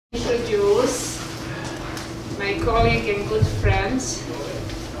introduce my colleague and good friend,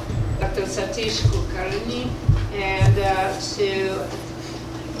 Dr. Satish Kulkarni, and to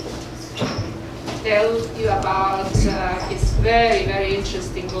tell you about his very, very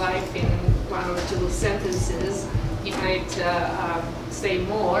interesting life in one or two sentences. He might say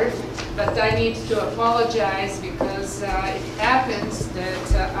more, but I need to apologize because it happens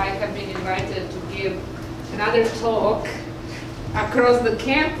that I have been invited to give another talk across the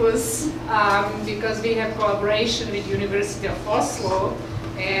campus because we have collaboration with University of Oslo,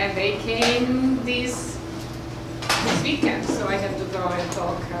 and they came this weekend, so I have to go and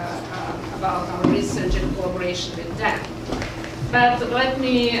talk about our research and collaboration with them. But let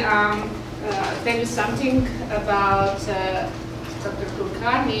me tell you something about Dr.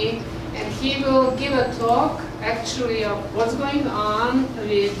 Kulkarni, and he will give a talk actually of what's going on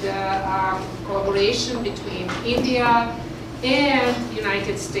with collaboration between India and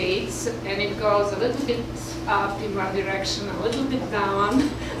United States, and it goes a little bit up in one direction, a little bit down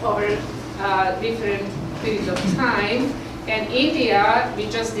over different periods of time. And India, we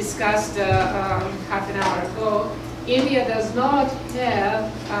just discussed half an hour ago, India does not have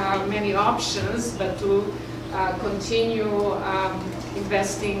many options but to continue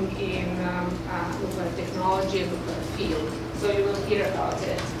investing in nuclear technology and nuclear field. So you will hear about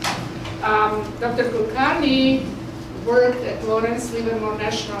it. Dr. Kulkarni worked at Lawrence Livermore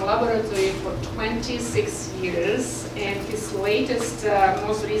National Laboratory for 26 years, and his latest,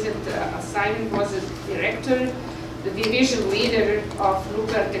 most recent assignment was as director, the division leader of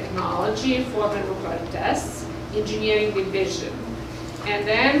nuclear technology for the nuclear tests, engineering division. And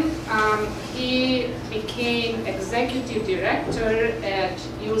then he became executive director at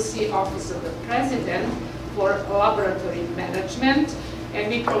UC Office of the President for laboratory management,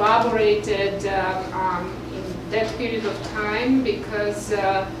 and we collaborated in that period of time because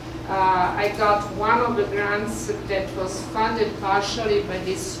I got one of the grants that was funded partially by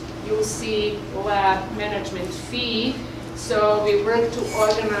this UC lab management fee. So we worked to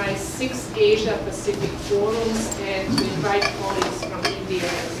organize 6 Asia-Pacific forums and to invite colleagues from India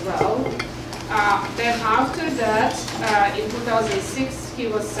as well. Then after that, in 2006, he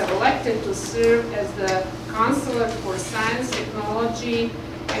was selected to serve as the Counselor for Science, Technology,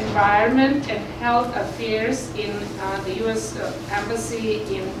 Environment, and Health Affairs in the US Embassy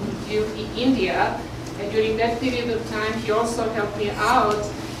in India. And during that period of time, he also helped me out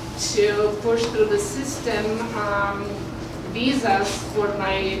to push through the system visas for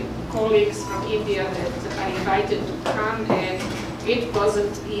my colleagues from India that I invited to come, and it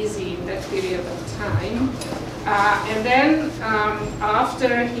wasn't easy in that period of time. And then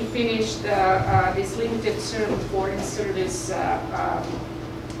after he finished this limited term foreign service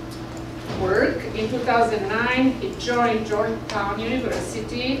work, in 2009 he joined Georgetown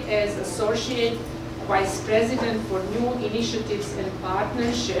University as Associate Vice President for New Initiatives and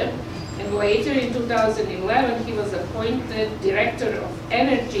Partnership. And later in 2011, he was appointed Director of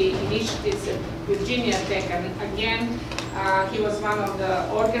Energy Initiatives at Virginia Tech. And again, he was one of the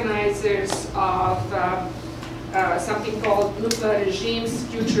organizers of something called Nuclear Regimes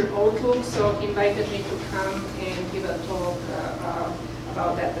Future Outlook. So he invited me to come and give a talk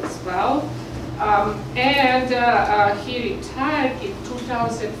about that as well. He retired in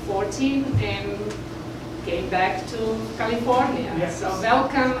 2014 and came back to California. Yes. So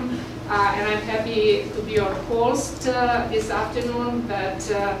welcome. And I'm happy to be your host this afternoon, but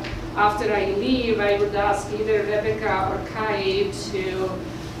after I leave, I would ask either Rebecca or Kai to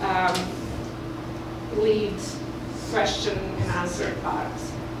lead question and answer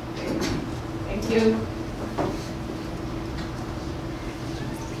parts. Thank you.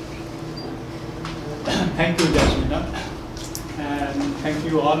 Thank you, Jasmina, and thank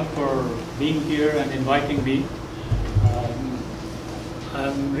you all for being here and inviting me.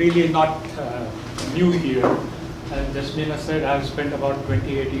 I'm really not new here. As Jasmina said, I've spent about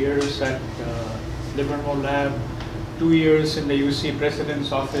 28 years at Livermore Lab, 2 years in the UC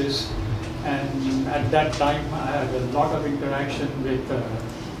President's Office, and at that time I had a lot of interaction with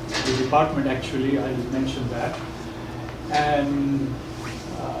the department, actually. I'll mention that. And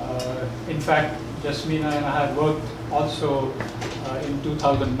in fact, Jasmina and I had worked also in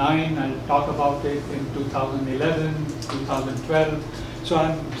 2009. I'll talk about it in 2011, 2012. So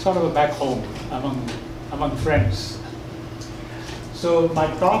I'm sort of back home among friends. So my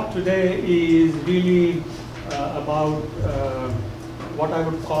talk today is really about what I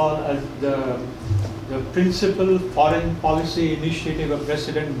would call as the principal foreign policy initiative of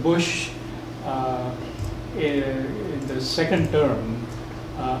President Bush in the second term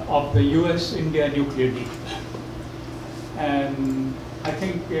of the US-India nuclear deal. And I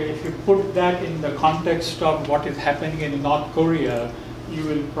think if you put that in the context of what is happening in North Korea, you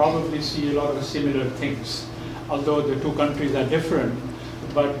will probably see a lot of similar things. Although the two countries are different,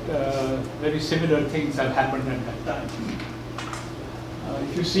 but very similar things have happened at that time.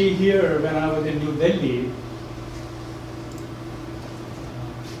 If you see here, when I was in New Delhi,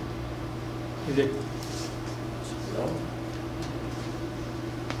 is it? No?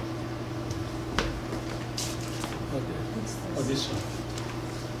 Oh, this one.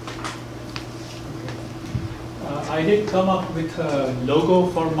 Okay. I did come up with a logo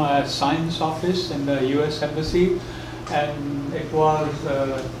for my science office in the US Embassy, and it was,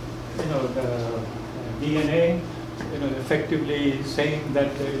 the DNA, effectively saying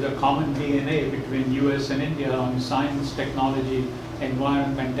that there is a common DNA between US and India on science, technology,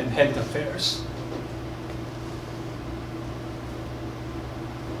 environment, and health affairs.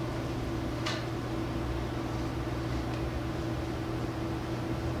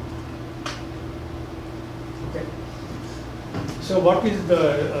 Okay. So what is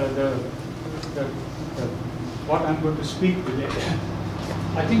what I'm going to speak today?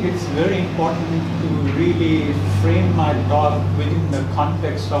 I think it's very important to really frame my talk within the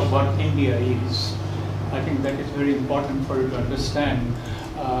context of what India is. I think that is very important for you to understand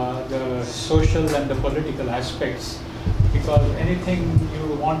the social and the political aspects, because anything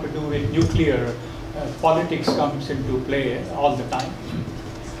you want to do with nuclear, politics comes into play all the time.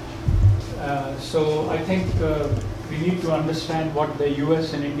 So I think we need to understand what the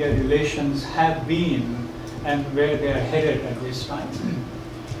US and India relations have been and where they are headed at this time.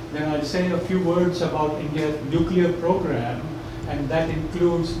 Then I'll say a few words about India's nuclear program, and that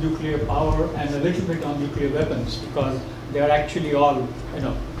includes nuclear power and a little bit on nuclear weapons, because they are actually all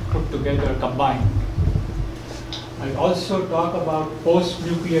put together, combined. I'll also talk about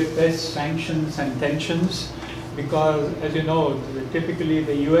post-nuclear tests, sanctions, and tensions, because as you know, typically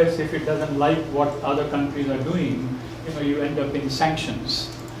the US, if it doesn't like what other countries are doing, you end up in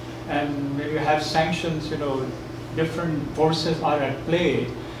sanctions. And when you have sanctions, different forces are at play,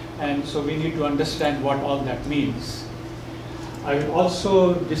 and so we need to understand what all that means. I will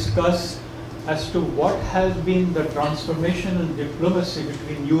also discuss as to what has been the transformational diplomacy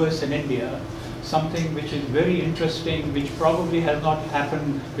between US and India, something which is very interesting, which probably has not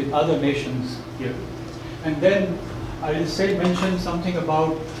happened with other nations here. And then I will mention something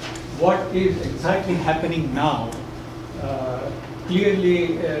about what is exactly happening now.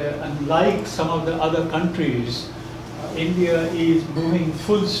 Clearly, unlike some of the other countries, India is moving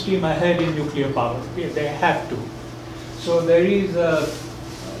full steam ahead in nuclear power. They have to. So there is an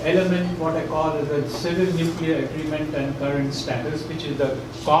element, what I call as a civil nuclear agreement and current status, which is the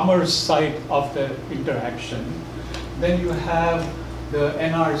commerce side of the interaction. Then you have the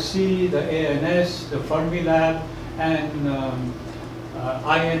NRC, the ANS, the Fermi Lab, and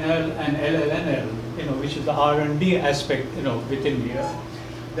INL and LLNL, which is the R&D aspect, with India.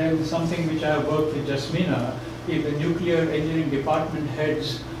 Then something which I have worked with Jasmina is the nuclear engineering department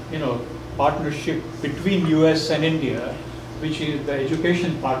heads, partnership between US and India, which is the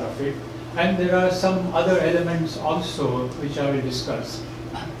education part of it. And there are some other elements also which I will discuss.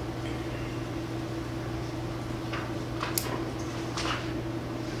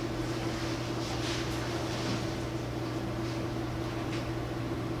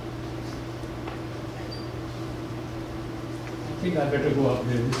 I think I better go up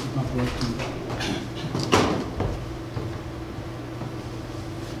there. This is not working.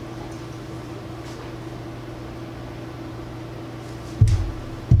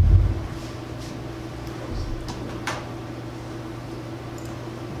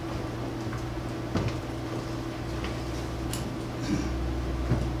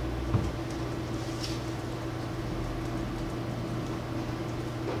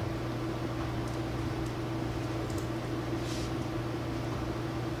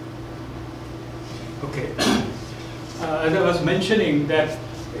 Okay. As I was mentioning, that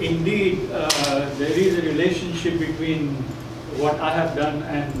indeed there is a relationship between what I have done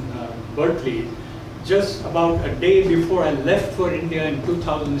and Berkeley. Just about a day before I left for India in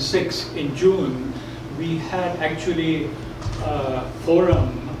 2006, in June, we had actually a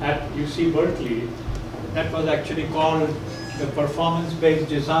forum at UC Berkeley that was actually called the Performance-Based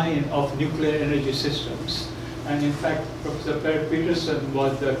Design of Nuclear Energy Systems. And in fact, Professor Per Peterson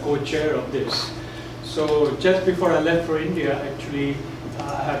was the co-chair of this. So just before I left for India, actually,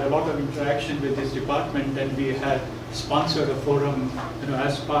 I had a lot of interaction with this department, and we had sponsored a forum,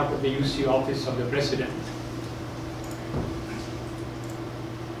 as part of the UC Office of the President.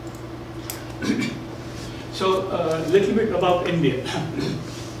 So a little bit about India.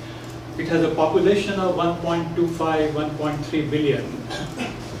 It has a population of 1.25, 1.3 billion.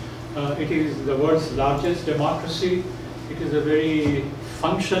 It is the world's largest democracy. It is a very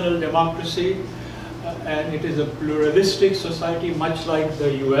functional democracy, and it is a pluralistic society, much like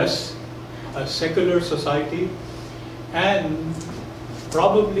the US, a secular society, and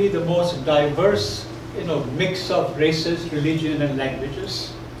probably the most diverse, mix of races, religion, and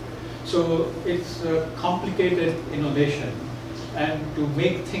languages. So it's a complicated nation, and to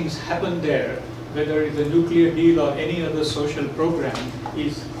make things happen there, whether it's a nuclear deal or any other social program,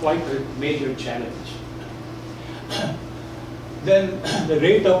 is quite a major challenge. Then the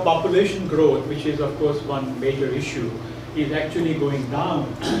rate of population growth, which is of course one major issue, is actually going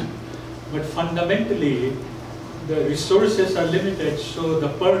down. But fundamentally, the resources are limited, so the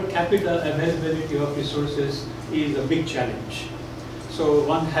per capita availability of resources is a big challenge. So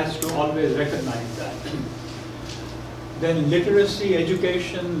one has to always recognize that. Then literacy,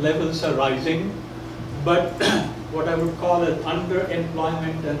 education levels are rising, but what I would call as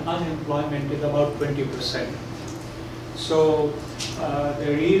underemployment and unemployment is about 20%. So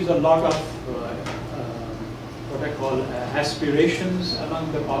there is a lot of what I call aspirations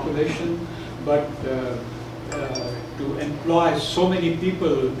among the population, but to employ so many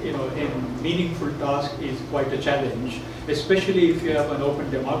people, in meaningful tasks is quite a challenge, especially if you have an open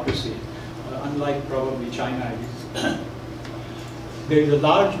democracy, unlike probably China is. There is a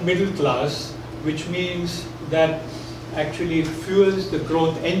large middle class, which means that actually fuels the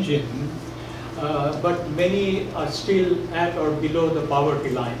growth engine, but many are still at or below the poverty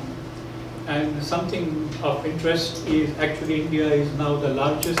line. And something of interest is actually India is now the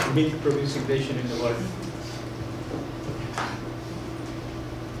largest milk producing nation in the world.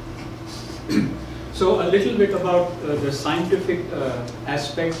 So a little bit about the scientific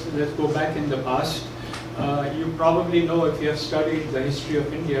aspects. Let's go back in the past. You probably know, if you have studied the history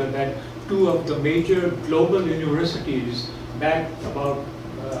of India, that two of the major global universities back about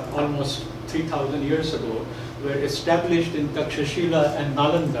almost 3,000 years ago were established in Takshashila and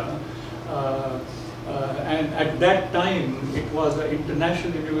Nalanda. And at that time, it was an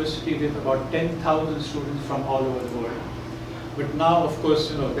international university with about 10,000 students from all over the world. But now, of course,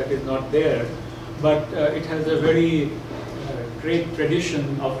 that is not there. But it has a very great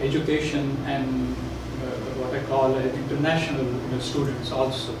tradition of education and what I call international students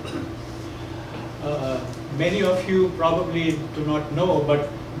also. Many of you probably do not know, but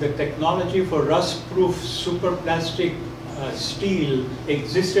the technology for rust-proof superplastic steel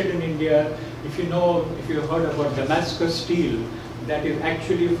existed in India. If you have heard about Damascus steel, that is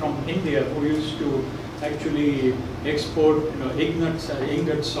actually from India, who used to actually export ingots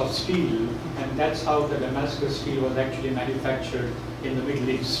of steel, and that's how the Damascus steel was actually manufactured in the Middle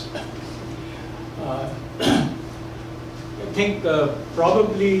East. I think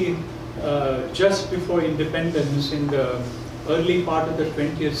probably just before independence, in the early part of the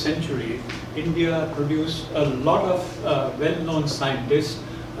 20th century, India produced a lot of well-known scientists.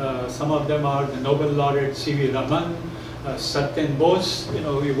 Some of them are the Nobel laureate C.V. Raman, Satyen Bose,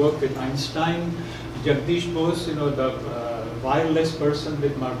 we worked with Einstein, Jagdish Bose, the wireless person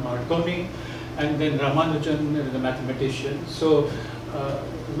with Marconi, and then Ramanujan, the mathematician. So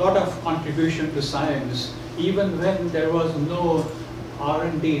a lot of contribution to science, even when there was no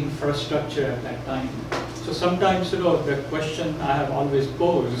R&D infrastructure at that time. So sometimes, the question I have always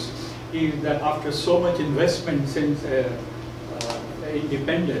posed is that after so much investment since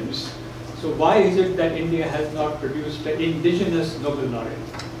independence, so why is it that India has not produced an indigenous Nobel laureate?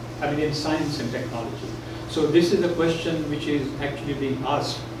 I mean, in science and technology. So this is a question which is actually being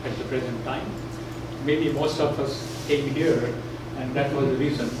asked at the present time. Maybe most of us came here, and that was the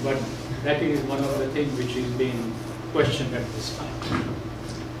reason, but that is one of the things which is being questioned at this time.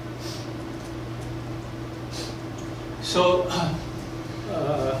 So,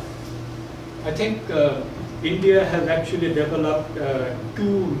 I think India has actually developed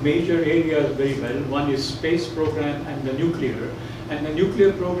two major areas very well. One is space program and the nuclear. And the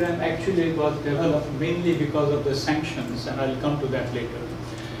nuclear program actually was developed mainly because of the sanctions, and I'll come to that later.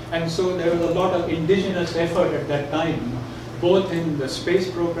 And so there was a lot of indigenous effort at that time, both in the space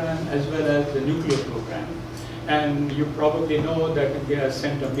program as well as the nuclear program. And you probably know that India has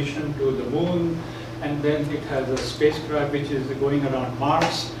sent a mission to the moon, and then it has a spacecraft which is going around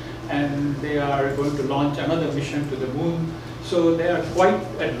Mars, and they are going to launch another mission to the moon. So they are quite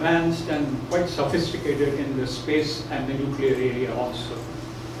advanced and quite sophisticated in the space and the nuclear area also.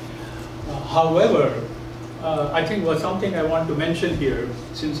 However, I think was something I want to mention here,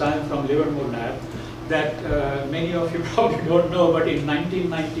 since I am from Livermore Lab, that many of you probably don't know, but in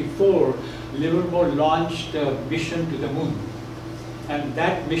 1994, Livermore launched a mission to the moon. and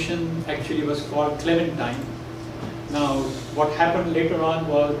that mission actually was called Clementine. Now, what happened later on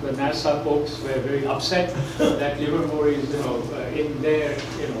was the NASA folks were very upset that Livermore is, in their,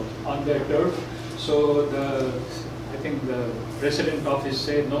 on their turf. So I think the President office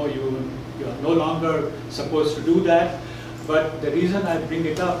said, no, you are no longer supposed to do that. But the reason I bring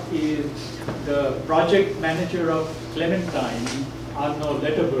it up is the project manager of Clementine, Arno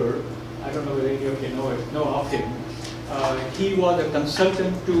Letterberg, I don't know whether any of you know of him. He was a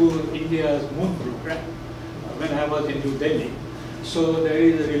consultant to India's moon program when I was in New Delhi. So there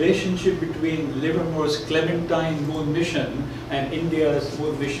is a relationship between Livermore's Clementine moon mission and India's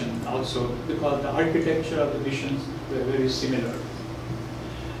moon mission also, because the architecture of the missions were very similar.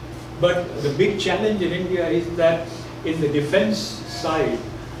 But the big challenge in India is that in the defense side,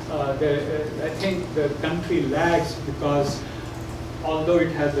 I think the country lags because although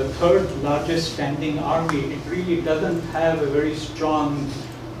it has the third largest standing army, it really doesn't have a very strong,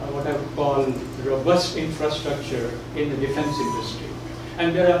 what I would call robust infrastructure in the defense industry.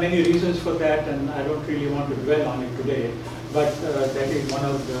 And there are many reasons for that, and I don't really want to dwell on it today, but that is one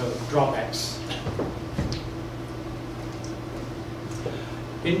of the drawbacks.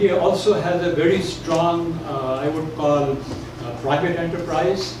 India also has a very strong, I would call, private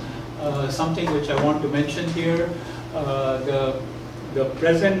enterprise, something which I want to mention here. The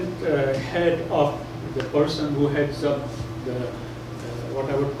present head of the person who heads up what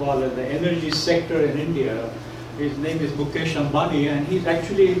I would call the energy sector in India, his name is Mukesh Ambani, and he's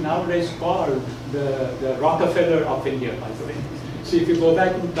actually nowadays called the Rockefeller of India, by the way. So if you go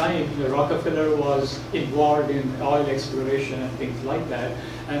back in time, Rockefeller was involved in oil exploration and things like that,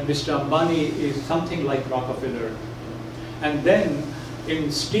 and Mr. Ambani is something like Rockefeller. And then in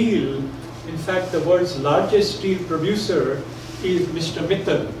steel, in fact, the world's largest steel producer is Mr.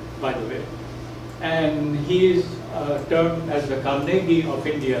 Mittal, by the way. And he is termed as the Carnegie of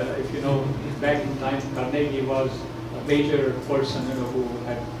India. If you know, back in time, Carnegie was a major person who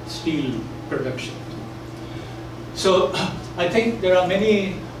had steel production. So I think there are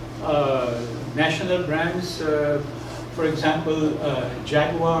many national brands. For example,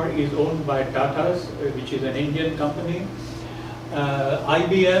 Jaguar is owned by Tata's, which is an Indian company.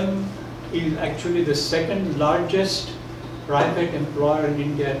 IBM is actually the second largest private employer in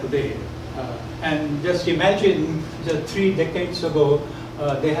India today. And just imagine, just 3 decades ago,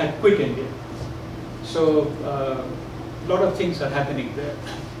 they had quit India. So a lot of things are happening there.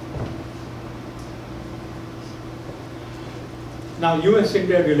 Now,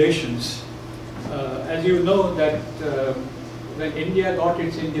 US-India relations. As you know that when India got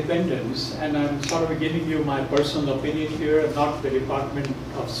its independence, and I'm sort of giving you my personal opinion here, not the Department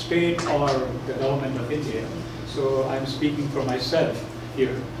of State or the government of India. So I'm speaking for myself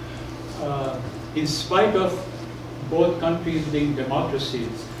here. In spite of both countries being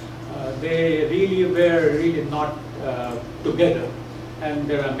democracies, they really were not together. And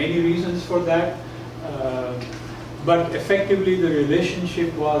there are many reasons for that. But effectively the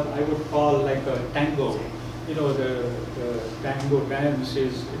relationship was, I would call, like a tango. The tango dance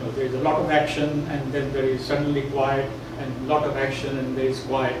is, there's a lot of action and then there is suddenly quiet, and a lot of action and there is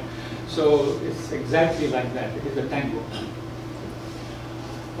quiet. So it's exactly like that. It is a tango.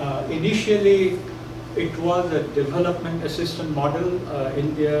 Initially, it was a development assistance model.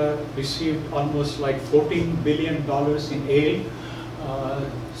 India received almost like $14 billion in aid,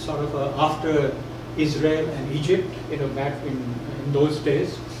 sort of after Israel and Egypt, back in those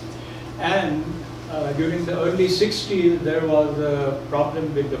days. And during the early 60s, there was a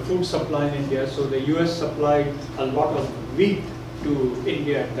problem with the food supply in India. So the US supplied a lot of wheat to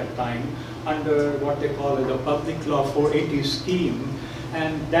India at that time under what they call the Public Law 480 scheme.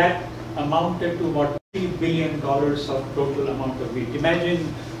 And that amounted to about $3 billion of total amount of wheat.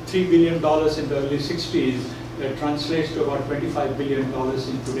 Imagine $3 billion in the early 60s, that translates to about $25 billion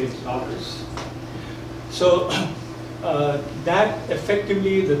in today's dollars. So that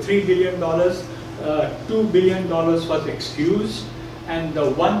effectively, the $3 billion, $2 billion was excused, and the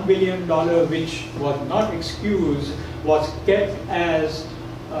 $1 billion which was not excused was kept as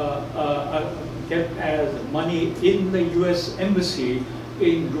money in the US Embassy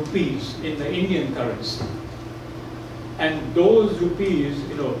in rupees, in the Indian currency. And those rupees,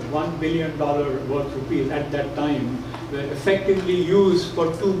 $1 billion worth rupees at that time, were effectively used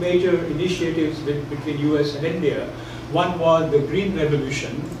for 2 major initiatives between US and India. One was the Green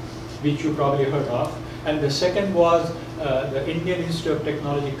Revolution, which you probably heard of, and the second was the Indian Institute of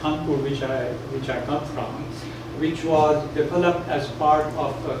Technology, Kanpur, which I come from, which was developed as part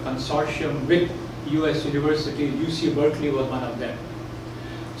of a consortium with US universities. UC Berkeley was one of them.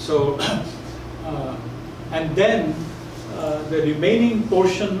 So, and then the remaining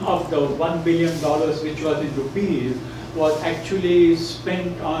portion of the $1 billion which was in rupees was actually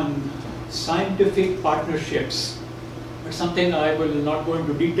spent on scientific partnerships. It's something I will not go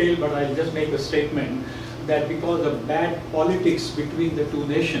into detail, but I'll just make a statement that because of bad politics between the two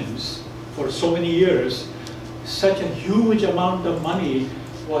nations for so many years, such a huge amount of money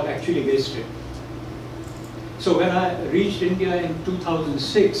was actually wasted. So when I reached India in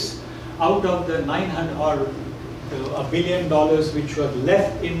 2006, out of the 900 or $1 billion which was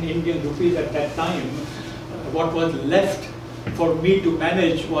left in Indian rupees at that time, what was left for me to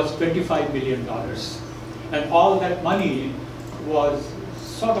manage was $25 million. And all that money was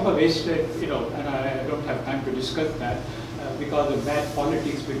sort of a wasted, and I don't have time to discuss that because of bad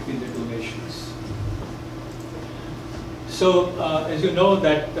politics between the two nations. So, as you know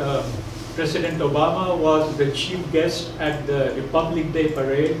that President Obama was the chief guest at the Republic Day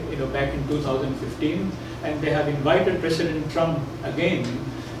parade, back in 2015, and they have invited President Trump again,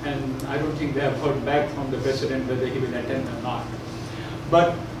 and I don't think they have heard back from the president whether he will attend or not.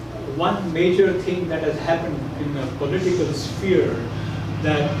 But one major thing that has happened in the political sphere,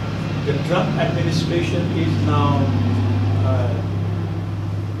 that the Trump administration is now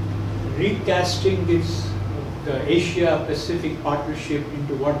recasting the Asia-Pacific partnership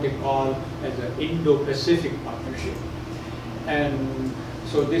into what they call as an Indo-Pacific partnership. And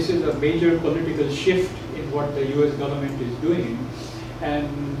so this is a major political shift in what the US government is doing, and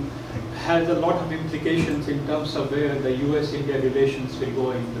has a lot of implications in terms of where the US-India relations will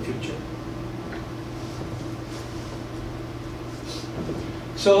go in the future.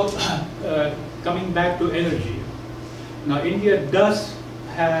 So, coming back to energy. Now, India does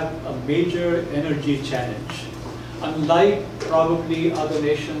have a major energy challenge. Unlike probably other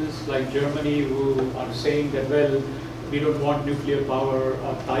nations like Germany, who are saying that, well, we don't want nuclear power,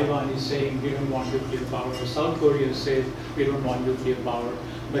 or Taiwan is saying we don't want nuclear power, or South Korea says we don't want nuclear power.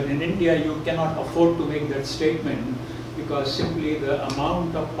 But in India, you cannot afford to make that statement because simply the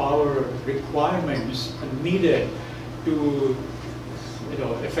amount of power requirements needed to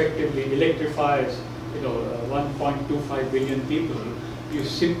effectively electrify 1.25 billion people, you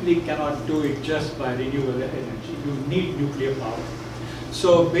simply cannot do it just by renewable energy. You need nuclear power.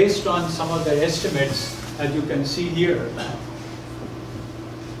 So based on some of the estimates, as you can see here,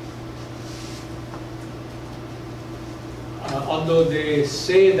 although they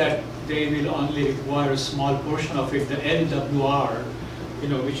say that they will only require a small portion of it, the LWR,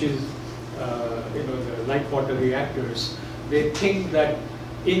 which is the light water reactors, they think that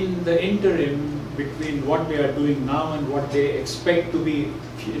in the interim between what they are doing now and what they expect to be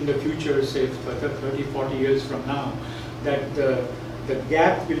in the future, say 30, 40 years from now, that the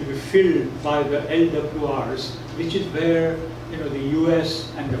gap will be filled by the LWRs, which is where the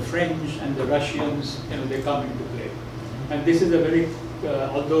US and the French and the Russians, they come into play. And this is a very,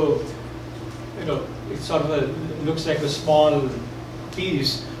 although it sort of looks like a small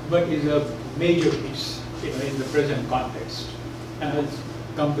piece, but is a major piece, in the present context. And I'll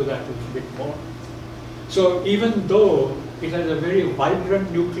come to that a little bit more. So even though it has a very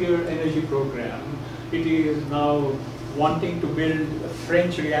vibrant nuclear energy program, it is now wanting to build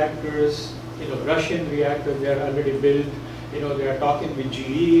French reactors, Russian reactors, they are already built, they are talking with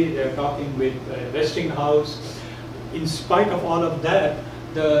GE, they are talking with Westinghouse. In spite of all of that,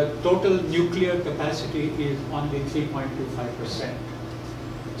 the total nuclear capacity is only 3.25%.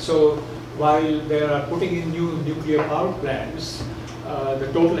 So while they are putting in new nuclear power plants, the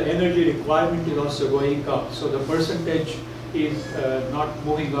total energy requirement is also going up. So the percentage is not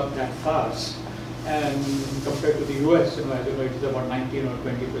moving up that fast. And compared to the US, as you know, it is about 19 or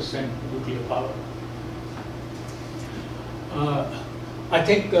 20% nuclear power. I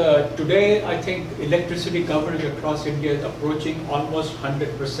think today, electricity coverage across India is approaching almost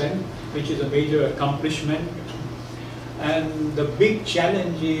 100%, which is a major accomplishment. And the big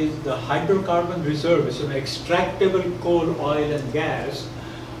challenge is the hydrocarbon reserves, extractable coal, oil, and gas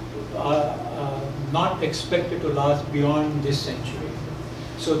are not expected to last beyond this century.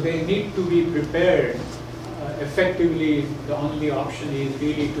 So they need to be prepared. Effectively, the only option is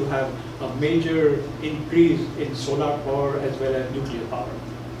really to have a major increase in solar power as well as nuclear power.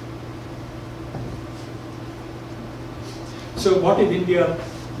 So what is India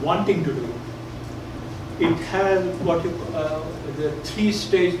wanting to do? It has what the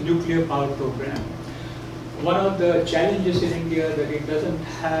three-stage nuclear power program. One of the challenges in India is that it doesn't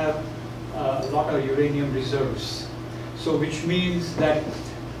have a lot of uranium reserves. So which means that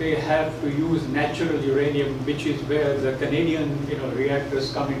they have to use natural uranium, which is where the Canadian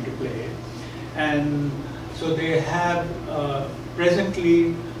reactors come into play. And so they have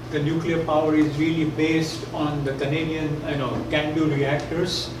presently the nuclear power is really based on the Canadian, CANDU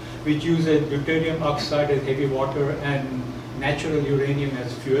reactors, which use a deuterium oxide as heavy water and natural uranium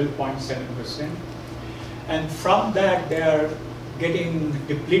as fuel, 0.7%. And from that, they are getting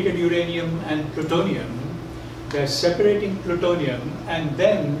depleted uranium and plutonium. They're separating plutonium, and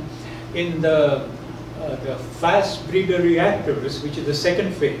then in the fast breeder reactors, which is the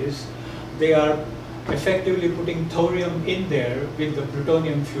second phase, they are effectively putting thorium in there with the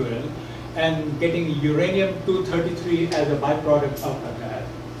plutonium fuel and getting uranium-233 as a byproduct out of that.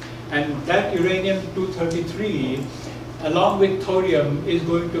 And that uranium-233, along with thorium, is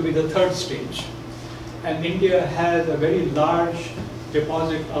going to be the third stage. And India has a very large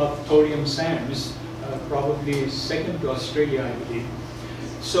deposit of thorium sands, probably second to Australia, I believe.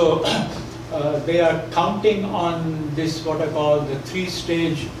 So they are counting on this, what I call the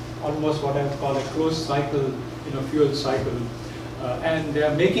three-stage, almost what I call a closed cycle, fuel cycle. And they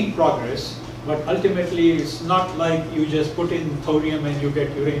are making progress, but ultimately it's not like you just put in thorium and you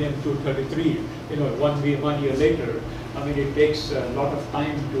get uranium-233, one year later. I mean, it takes a lot of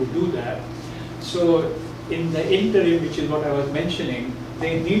time to do that. So in the interim, which is what I was mentioning,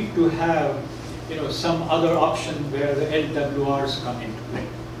 they need to have some other option where the LWRs come into play.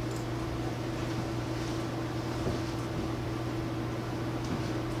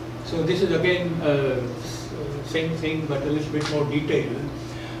 So this is again same thing, but a little bit more detailed.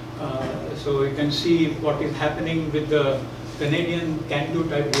 So you can see what is happening with the Canadian CANDU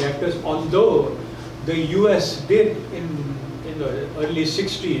type reactors. Although the US did in the early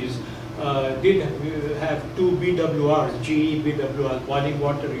 60s did have two BWRs, GE BWRs, boiling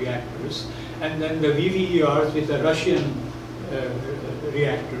water reactors, and then the VVERs with the Russian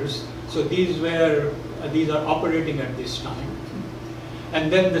reactors. So these are operating at this time. And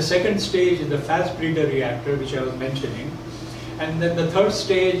then the second stage is the fast breeder reactor, which I was mentioning. And then the third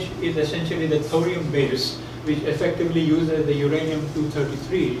stage is essentially the thorium base, which effectively uses the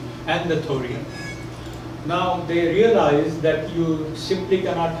uranium-233 and the thorium. Now they realize that you simply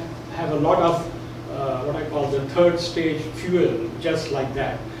cannot have a lot of what I call the third stage fuel just like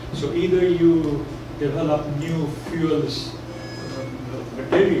that. So either you develop new fuels,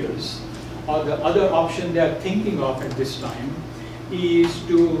 materials, or the other option they are thinking of at this time is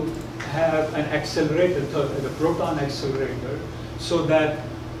to have an accelerator, the proton accelerator, so that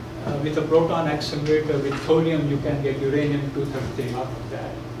with a proton accelerator with thorium you can get uranium-233 out of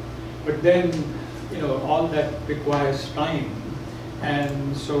that. But then, all that requires time,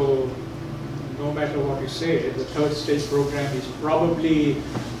 and so no matter what you say, the third stage program is probably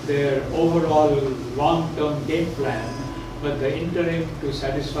their overall long-term game plan, but the interim to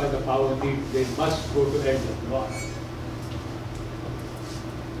satisfy the power need, they must go to LWR.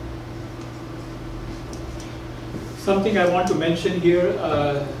 Something I want to mention here,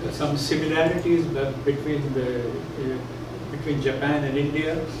 some similarities between Japan and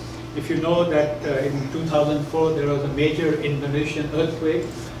India. If you know that in 2004 there was a major Indonesian earthquake,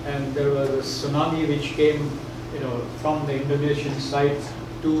 and there was a tsunami which came, from the Indonesian side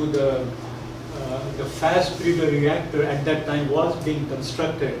to the fast breeder reactor at that time was being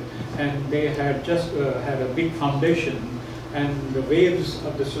constructed, and they had just had a big foundation, and the waves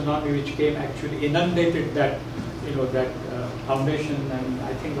of the tsunami which came actually inundated that foundation, and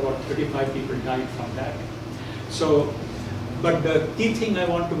I think about 35 people died from that. So, but the key thing I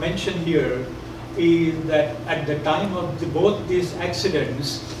want to mention here is that at the time of both these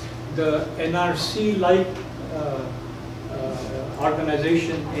accidents, the NRC-like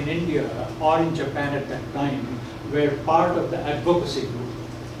organization in India or in Japan at that time were part of the advocacy group,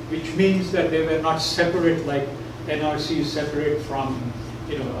 which means that they were not separate like NRC is separate from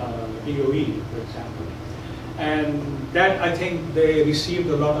DOE, for example. And that, I think, they received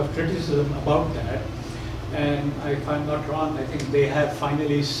a lot of criticism about that. And if I'm not wrong, I think they have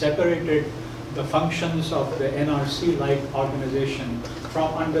finally separated the functions of the NRC-like organization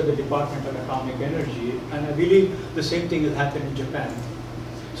from under the Department of Atomic Energy. And I believe the same thing has happened in Japan.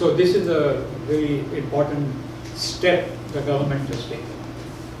 So this is a very important step the government has taken.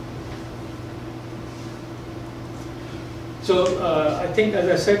 So I think, as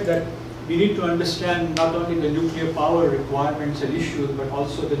I said, that we need to understand not only the nuclear power requirements and issues, but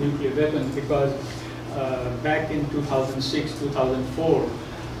also the nuclear weapons, because back in 2006, 2004,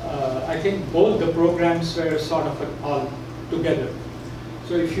 I think both the programs were sort of all together.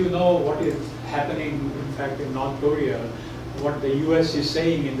 So if you know what is happening, in fact, in North Korea, what the US is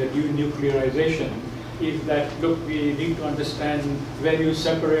saying in the denuclearization is that, look, we need to understand where you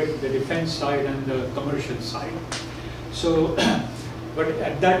separate the defense side and the commercial side. So But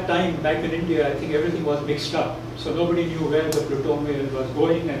at that time, back in India, I think everything was mixed up. So nobody knew where the plutonium was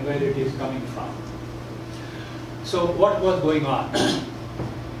going and where it is coming from. So what was going on?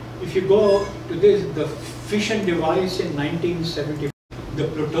 If you go to the fission device in 1970, the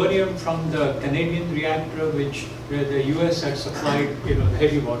plutonium from the Canadian reactor, where the US had supplied, the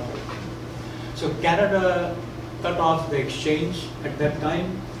heavy water. So Canada cut off the exchange at that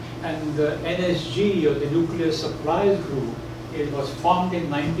time, and the NSG, or the Nuclear Supplies Group, it was formed in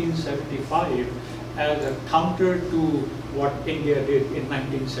 1975 as a counter to what India did in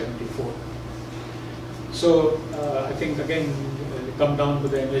 1974. So I think again, we'll come down to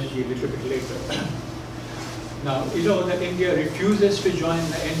the NSG a little bit later. Now, you know that India refuses to join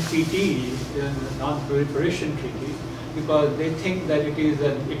the NPT, the Non-Proliferation Treaty, because they think that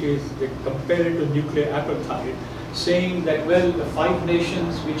they compare it to nuclear apartheid, saying that, well, the 5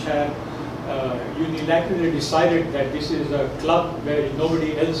 nations which have unilaterally decided that this is a club where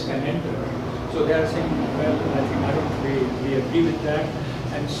nobody else can enter. So they are saying, well, I don't we agree with that,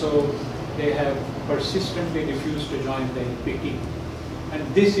 and so they have persistently refused to join the NPT.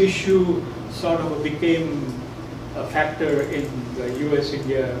 And this issue sort of became a factor in the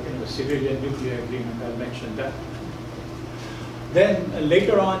US-India Civilian Nuclear Agreement. I'll mention that. Then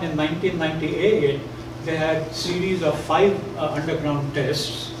later on in 1998, they had a series of 5 underground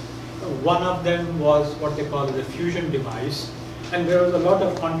tests. One of them was what they call the fusion device, and there was a lot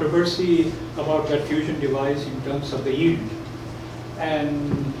of controversy about that fusion device in terms of the yield.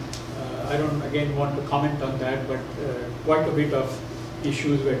 And I don't again want to comment on that, but quite a bit of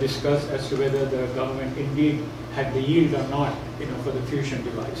issues were discussed as to whether the government indeed had the yield or not, for the fusion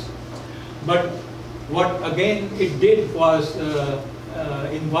device. But what again it did was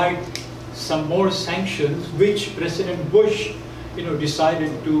invite some more sanctions, which President Bush,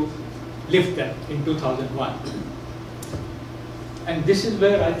 decided to lift them in 2001. And this is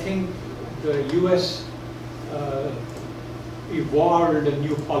where I think the US evolved a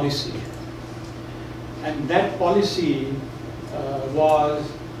new policy. And that policy was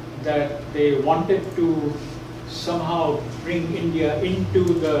that they wanted to somehow bring India into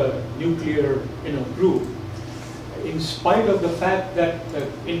the nuclear group, in spite of the fact that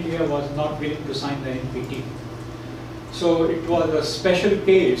India was not willing to sign the NPT. So it was a special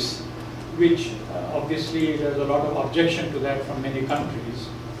case, which obviously there's a lot of objection to that from many countries.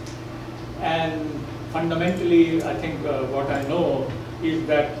 And fundamentally, I think what I know is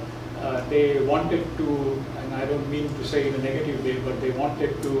that they wanted to, and I don't mean to say in a negative way, but they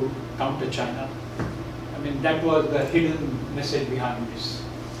wanted to counter China. I mean, that was the hidden message behind this.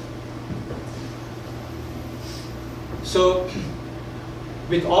 So,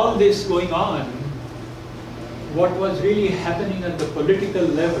 with all this going on, what was really happening at the political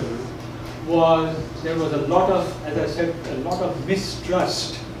level was there was a lot of, as I said, a lot of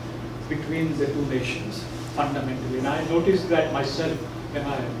mistrust between the 2 nations, fundamentally. And I noticed that myself when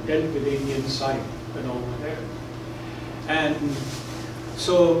I dealt with the Indian side over there. And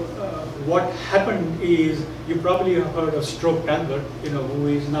so what happened is, you probably have heard of Stroke Talbot, who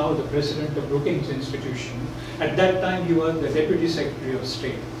is now the president of Brookings Institution. At that time, he was the Deputy Secretary of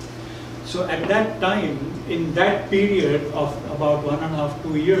State. So at that time, in that period of about 1.5 to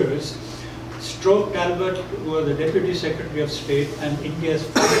 2 years, Stroke Talbot, who was the Deputy Secretary of State, and India's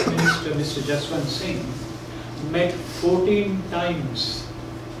Foreign Minister, Mr. Jaswant Singh, met 14 times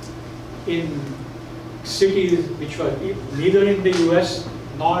in cities which were neither in the US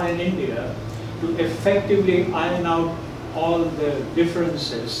nor in India, to effectively iron out all the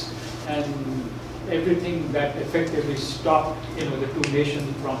differences and everything that effectively stopped the 2 nations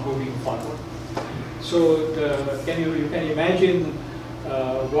from moving forward. So you can imagine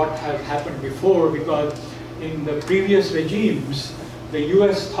what has happened before, because in the previous regimes, the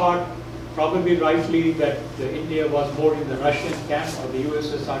US thought, probably rightly, that India was more in the Russian camp or the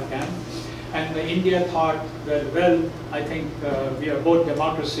USSR camp, and India thought that, well, I think we are both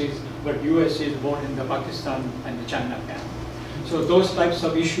democracies, but US is more in the Pakistan and the China camp. So those types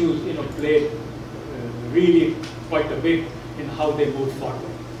of issues, played really quite a bit in how they moved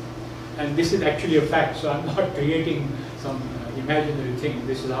forward. And this is actually a fact, so I'm not creating some imaginary thing.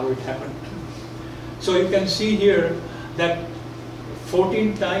 This is how it happened. So you can see here that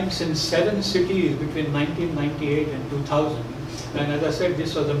 14 times in 7 cities between 1998 and 2000. And as I said,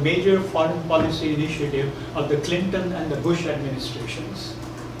 this was a major foreign policy initiative of the Clinton and the Bush administrations.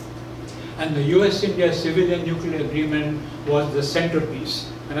 And the US-India Civilian Nuclear Agreement was the centerpiece.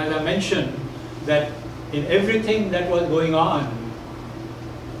 And as I mentioned, that in everything that was going on,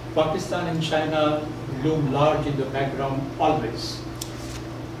 Pakistan and China loomed large in the background always.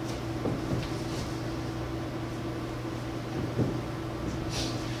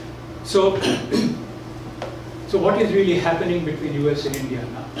 So, so what is really happening between US and India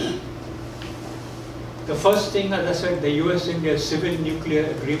now? The first thing, as I said, the US-India Civil Nuclear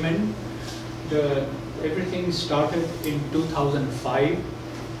Agreement, everything started in 2005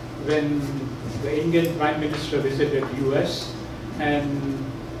 when the Indian Prime Minister visited US and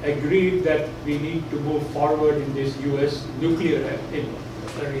agreed that we need to move forward in this US nuclear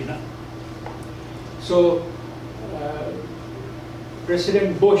arena. So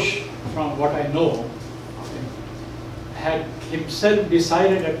President Bush, from what I know, had himself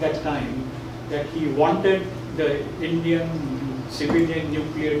decided at that time that he wanted the Indian civilian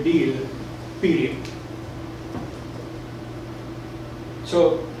nuclear deal, period.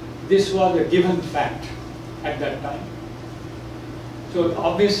 So this was a given fact at that time. So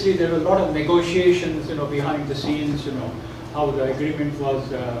obviously there were a lot of negotiations, behind the scenes, how the agreement was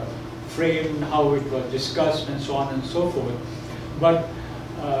framed, how it was discussed, and so on and so forth. But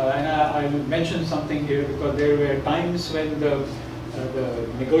and I will mention something here because there were times when the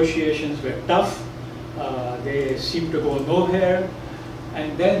negotiations were tough. They seemed to go nowhere.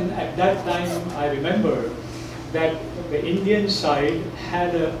 And then at that time, I remember that the Indian side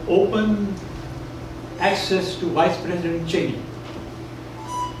had an open access to Vice President Cheney.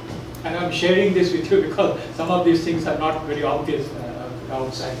 And I'm sharing this with you because some of these things are not very obvious to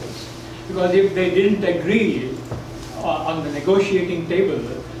outsiders. Because if they didn't agree on the negotiating table,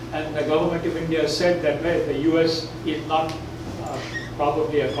 and the government of India said that well, the US is not,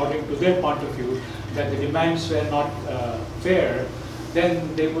 probably according to their point of view, that the demands were not fair,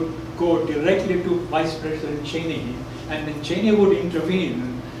 then they would go directly to Vice President Cheney, and then Cheney would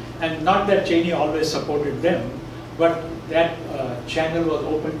intervene, and not that Cheney always supported them, but that channel was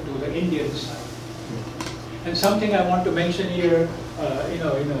open to the Indian side. And something I want to mention here, in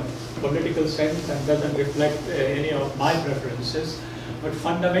a political sense, and doesn't reflect any of my preferences, but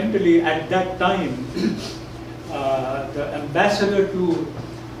fundamentally at that time, the ambassador to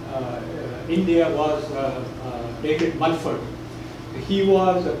India was David Mulford. He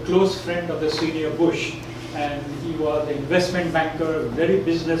was a close friend of the senior Bush, and he was an investment banker, very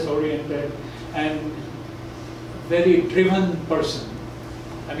business oriented, and very driven person.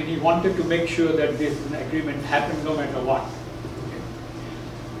 I mean, he wanted to make sure that this agreement happened no matter what.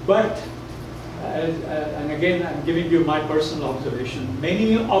 But, and again, I'm giving you my personal observation,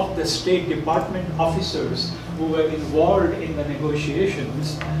 many of the State Department officers who were involved in the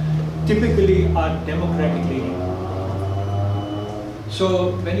negotiations typically are democratic leaning.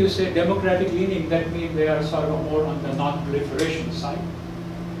 So when you say democratic leaning, that means they are sort of more on the non-proliferation side.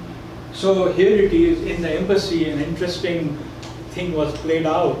 So here it is in the embassy, an interesting thing was played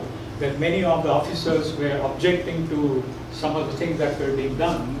out that many of the officers were objecting to some of the things that were being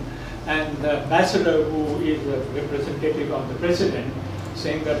done, and the ambassador, who is a representative of the president,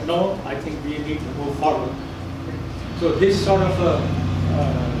 saying that no, I think we need to move forward. So this sort of a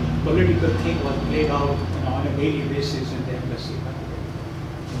political thing was played out on a daily basis in the embassy.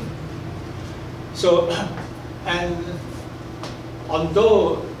 So, and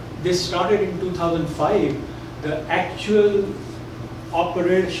although this started in 2005, the actual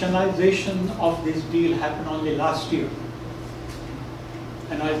operationalization of this deal happened only last year.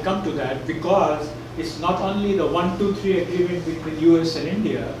 And I'll come to that because it's not only the 1-2-3 agreement between US and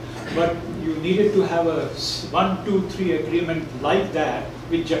India, but you needed to have a 1-2-3 agreement like that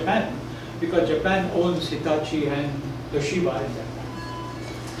with Japan, because Japan owns Hitachi and Toshiba at that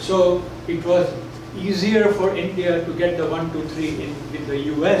time. So it was easier for India to get the 1-2-3 in with the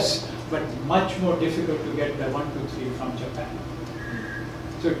US, but much more difficult to get the 1-2-3 from Japan.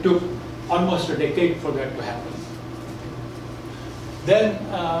 So it took almost a decade for that to happen. Then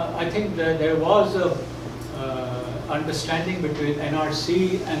I think that there was a understanding between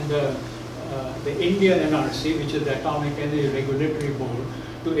NRC and the Indian NRC, which is the Atomic Energy Regulatory Board,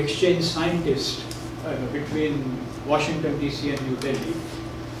 to exchange scientists between Washington DC and New Delhi.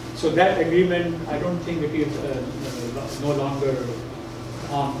 So that agreement, I don't think it is no longer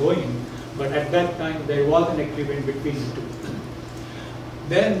ongoing, but at that time there was an agreement between the two.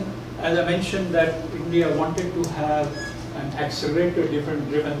 Then, as I mentioned, that India wanted to have an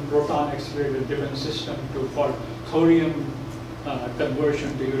accelerator-driven, proton accelerator-driven system for thorium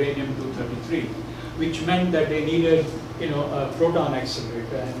conversion to uranium-233, which meant that they needed, a proton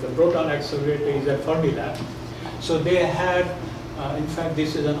accelerator, and the proton accelerator is at Fermilab. So they had, in fact,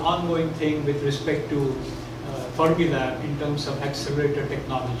 this is an ongoing thing with respect to Fermilab in terms of accelerator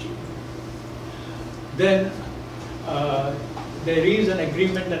technology. Then there is an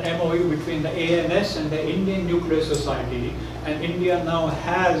agreement, an MOU between the ANS and the Indian Nuclear Society, and India now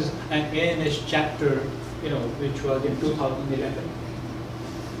has an ANS chapter, which was in 2011.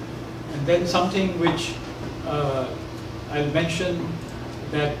 And then something which I'll mention,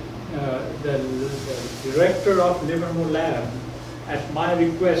 that the director of Livermore Lab, at my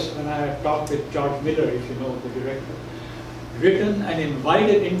request when I had talked with George Miller, if you know the director, written and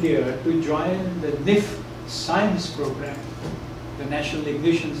invited India to join the NIF science program, the National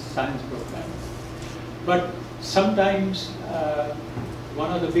Ignition Science Program. But sometimes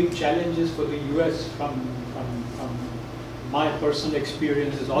one of the big challenges for the US from my personal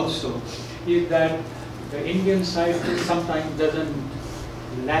experiences also is that the Indian side sometimes doesn't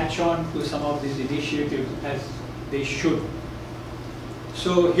latch on to some of these initiatives as they should.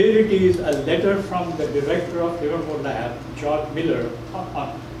 So here it is, a letter from the director of Livermore Lab, George Miller.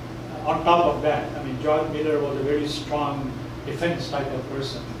 On top of that, I mean, George Miller was a very strong defense type of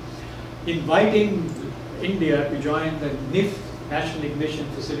person, inviting India to join the NIF, National Ignition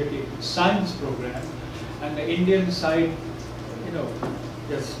Facility Science Program, and the Indian side, you know,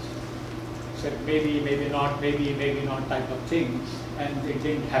 just said maybe, maybe not, maybe not type of thing, and it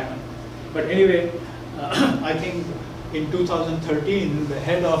didn't happen. But anyway, I think in 2013, the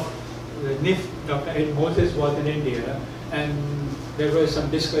head of the NIF, Dr. Ed Moses, was in India, and there were some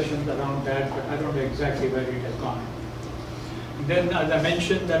discussions around that, but I don't know exactly where it has gone. And then, as I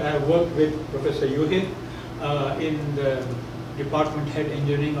mentioned, that I worked with Professor Yuhit in the Department Head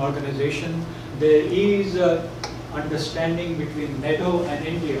Engineering Organization. There is a understanding between NATO and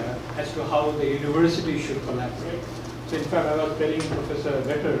India as to how the university should collaborate. So in fact, I was telling Professor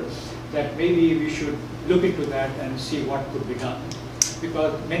Vetter that maybe we should look into that and see what could be done.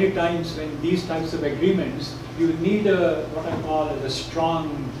 Because many times when these types of agreements, you need a, what I call a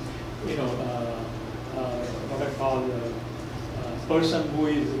strong, you know, what I call a person who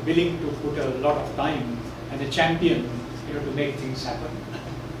is willing to put a lot of time and a champion, you know, to make things happen.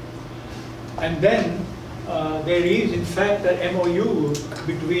 And then there is, in fact, an MOU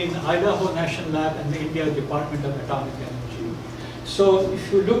between Idaho National Lab and the India Department of Atomic Energy. So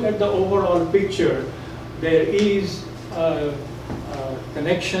if you look at the overall picture, there is a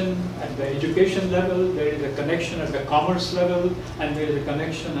connection at the education level, there is a connection at the commerce level, and there is a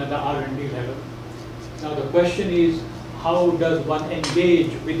connection at the R&D level. Now the question is, how does one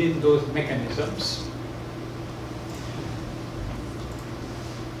engage within those mechanisms?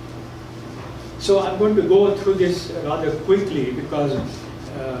 So I'm going to go through this rather quickly because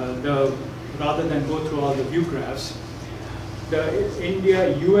rather than go through all the view graphs, the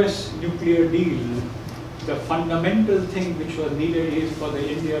India-US nuclear deal, the fundamental thing which was needed is for the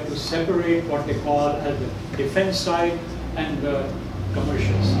India to separate what they call as the defense side and the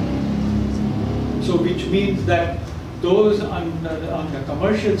commercial side. So which means that those on the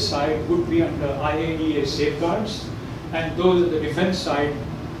commercial side would be under IAEA safeguards, and those on the defense side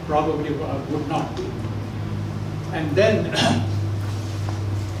probably would not be. And then,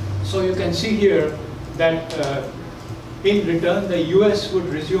 so you can see here that in return, the US would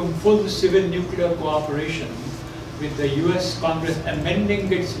resume full civil nuclear cooperation with the US Congress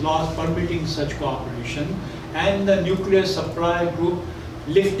amending its laws permitting such cooperation, and the nuclear supply group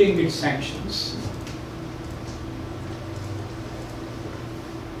lifting its sanctions.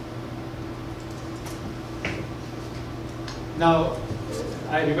 Now,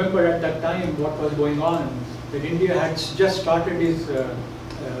 I remember at that time what was going on, that India had just started its,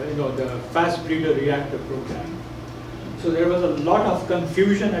 the fast breeder reactor program. So there was a lot of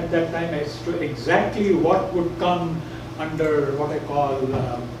confusion at that time as to exactly what would come under what I call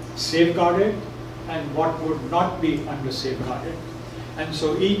safeguarded and what would not be under safeguarded. And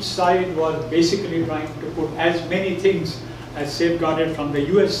so each side was basically trying to put as many things as safeguarded from the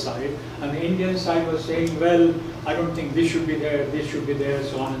US side, and the Indian side was saying, well, I don't think this should be there, this should be there,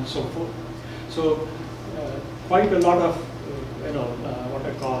 so on and so forth. So quite a lot of, what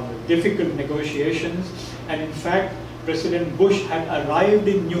I call difficult negotiations, and in fact, President Bush had arrived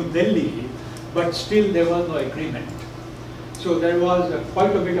in New Delhi, but still there was no agreement. So there was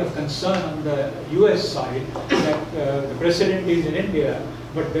quite a bit of concern on the US side that the president is in India,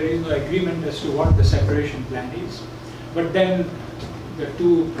 but there is no agreement as to what the separation plan is. But then the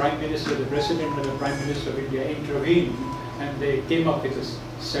two prime ministers, the president and the prime minister of India, intervened, and they came up with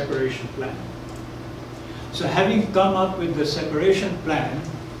a separation plan. So having come up with the separation plan,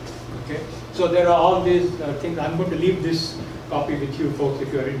 okay, so there are all these things. I'm going to leave this copy with you folks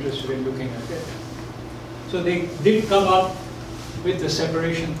if you are interested in looking at it. So they did come up with the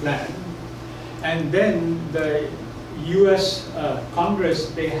separation plan, and then the US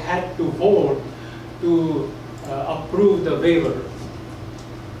Congress, they had to vote to approve the waiver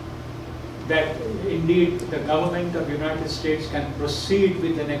that indeed the government of the United States can proceed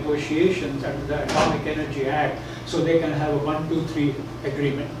with the negotiations under the Atomic Energy Act, so they can have a 1, 2, 3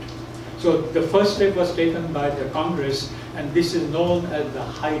 agreement. So the first step was taken by the Congress, and this is known as the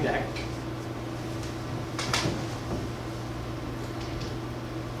Hyde Act.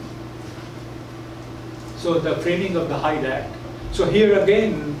 So the framing of the Hyde Act. So here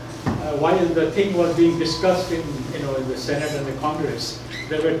again, while the thing was being discussed in the Senate and the Congress,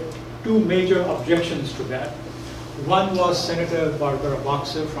 there were two major objections to that. One was Senator Barbara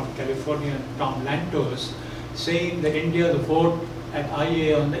Boxer from California and Tom Lantos saying that India's vote at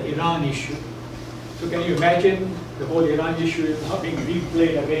IAEA on the Iran issue. So can you imagine the whole Iran issue is now being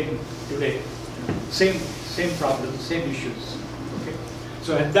replayed again today? Same problems, same issues. Okay.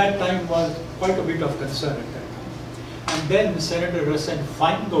 So at that time was quite a bit of concern at that time. And then Senator Russell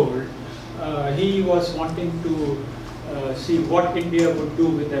Feingold, he was wanting to see what India would do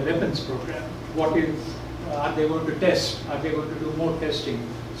with their weapons program. Are they going to test? Are they going to do more testing?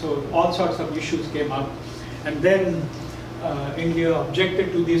 So all sorts of issues came up. And then India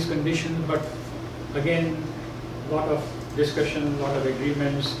objected to these conditions, but again, a lot of discussion, a lot of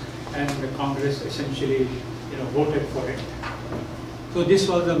agreements, and the Congress essentially voted for it. So this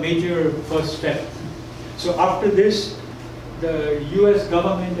was a major first step. So after this, the US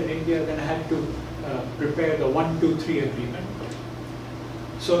government and India then had to prepare the 123 agreement.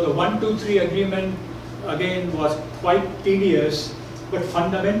 So the 123 agreement again was quite tedious, but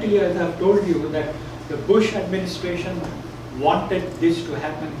fundamentally, as I've told you, that the Bush administration wanted this to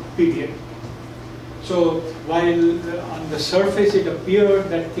happen, period. So while on the surface it appeared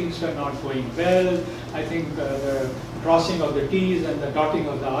that things were not going well, I think the crossing of the T's and the dotting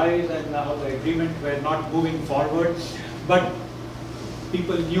of the I's and now the agreement were not moving forward, but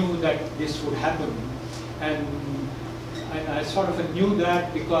people knew that this would happen. And I sort of knew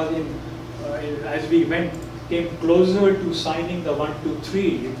that because as we came closer to signing the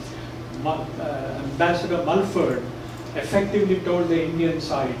 123, Ambassador Mulford effectively told the Indian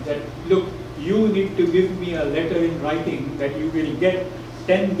side that, look, you need to give me a letter in writing that you will get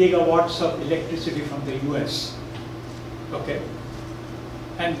 10 gigawatts of electricity from the US. Okay?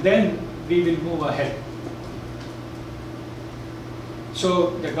 And then we will move ahead.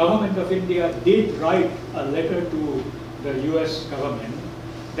 So the government of India did write a letter to the US government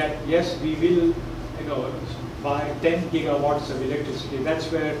that yes, we will buy 10 gigawatts of electricity. That's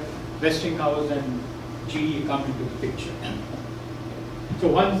where Westinghouse and GE come into the picture. So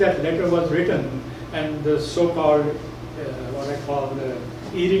once that letter was written and the so-called, what I call the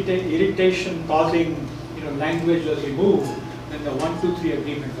irritation-causing language was removed, then the 123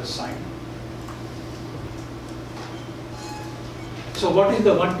 agreement was signed. So what is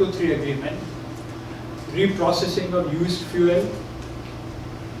the 123 agreement? Reprocessing of used fuel,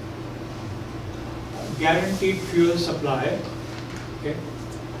 guaranteed fuel supply, okay?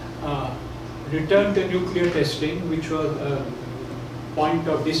 Return to nuclear testing, which was a point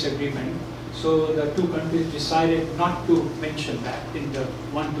of disagreement. So the two countries decided not to mention that in the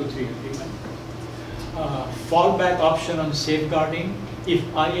 123 agreement. Fallback option on safeguarding. If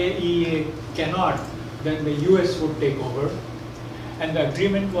IAEA cannot, then the US would take over. And the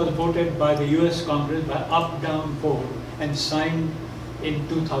agreement was voted by the US Congress by up-down vote and signed in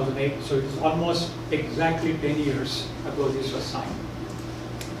 2008. So it's almost exactly 10 years ago this was signed.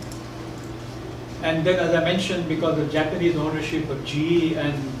 And then, as I mentioned, because of Japanese ownership of GE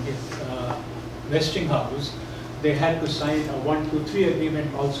and Westinghouse, they had to sign a 123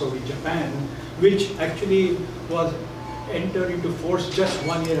 agreement also with Japan, which actually was entered into force just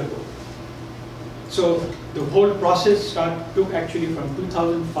 1 year ago. So the whole process took actually from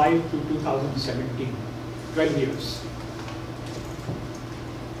 2005 to 2017, 12 years.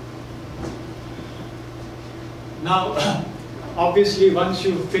 Now, obviously, once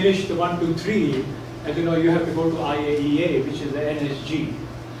you finish the 123, as you know, you have to go to IAEA, which is the NSG.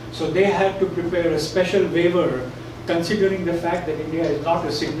 So they had to prepare a special waiver, considering the fact that India is not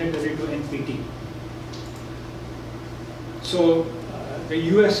a signatory to NPT. So the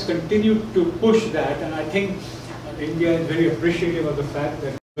US continued to push that, and I think India is very appreciative of the fact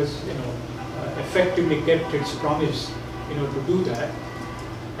that it was, effectively kept its promise, to do that.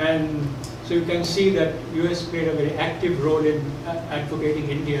 And so you can see that US played a very active role in advocating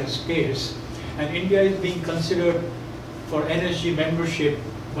India's case. And India is being considered for NSG membership,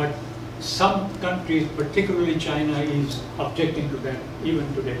 but some countries, particularly China, is objecting to that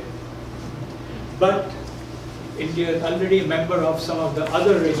even today. But India is already a member of some of the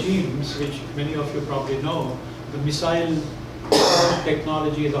other regimes, which many of you probably know, the missile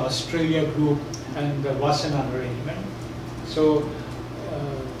technology, the Australia group, and the Wassenaar arrangement. So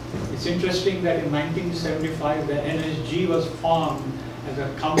it's interesting that in 1975, the NSG was formed as a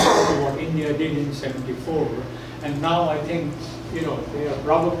counter to what India did in '74, And now I think, they are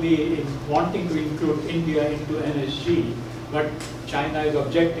probably wanting to include India into NSG, but China is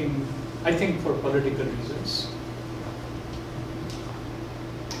objecting, I think, for political reasons.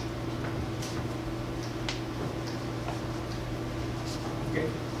 Okay.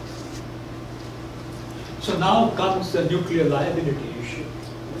 So now comes the nuclear liability issue.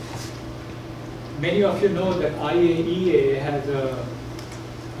 Many of you know that IAEA has a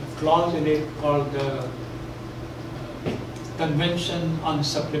clause in it called the Convention on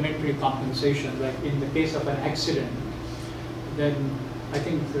Supplementary Compensation. Like in the case of an accident, then I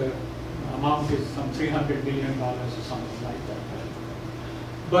think the amount is some $300 million or something like that.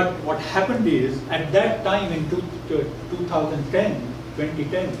 But what happened is, at that time in 2010,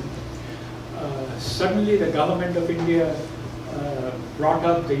 suddenly the government of India brought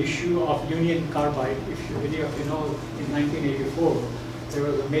up the issue of Union Carbide. If any of you know, in 1984, there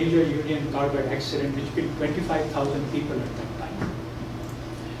was a major Union Carbide accident which killed 25,000 people at that time.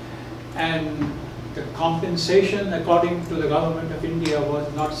 And the compensation, according to the government of India, was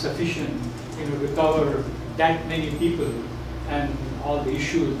not sufficient to cover that many people and all the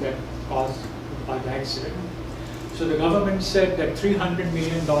issues that caused by the accident. So the government said that $300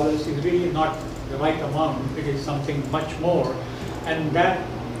 million is really not the right amount. It is something much more, and that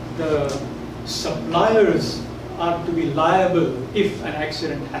the suppliers are to be liable if an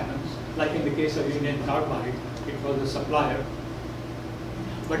accident happens. Like in the case of Union Carbide, it was a supplier.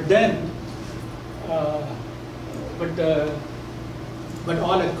 But then, but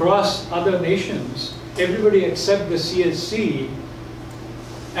all across other nations, everybody except the CSC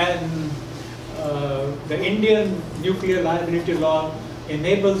and the Indian nuclear liability law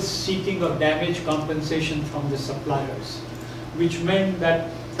enables seeking of damage compensation from the suppliers, which meant that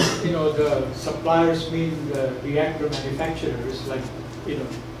the suppliers mean the reactor manufacturers like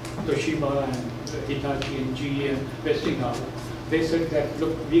Toshiba and Hitachi and GE and Westinghouse. They said that,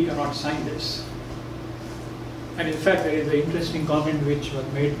 look, we cannot sign this. And in fact, there is an interesting comment which was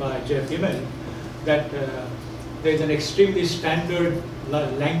made by Jeff Immel that there is an extremely standard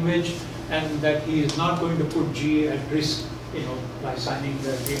language, and that he is not going to put GE at risk, by signing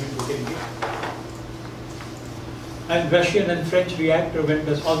the agreement with India. And Russian and French reactor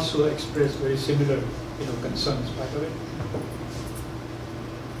vendors also expressed very similar, concerns, by the way.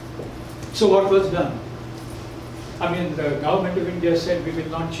 So what was done? I mean, the government of India said we will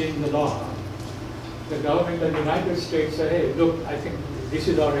not change the law. The government of the United States said, hey, look, I think this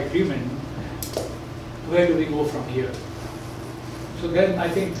is our agreement. Where do we go from here? So then I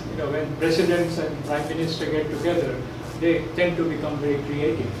think, when presidents and prime minister get together, they tend to become very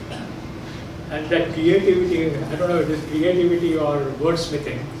creative. And that creativity, I don't know if it is creativity or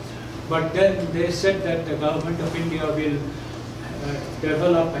wordsmithing, but then they said that the government of India will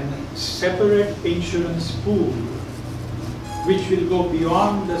develop a separate insurance pool which will go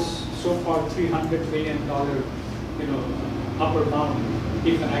beyond the so-called $300 million, upper bound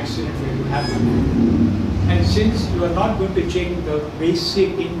if an accident were to happen. And since you are not going to change the basic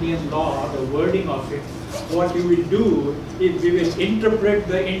Indian law, the wording of it, what you will do is we will interpret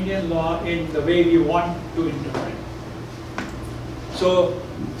the Indian law in the way we want to interpret. So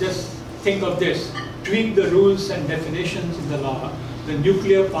just think of this, tweak the rules and definitions in the law. The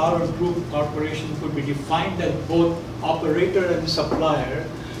Nuclear Power Group Corporation could be defined as both operator and supplier,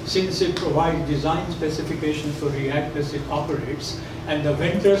 since it provides design specifications for reactors it operates, and the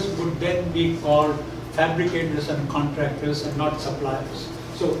vendors would then be called fabricators and contractors and not suppliers.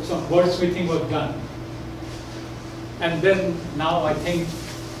 So some wordsmithing was done. And then now I think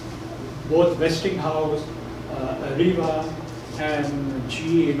both Westinghouse, Areva and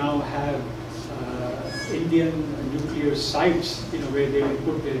GE now have Indian nuclear sites, where they will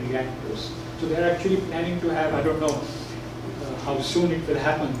put their reactors. So they're actually planning to have, I don't know how soon it will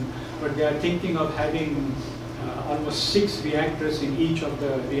happen, but they are thinking of having almost 6 reactors in each of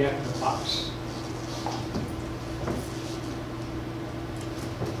the reactor parks.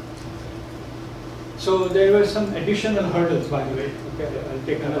 So there were some additional hurdles, by the way. Okay, I'll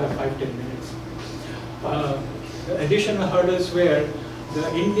take another 5-10 minutes. Additional hurdles where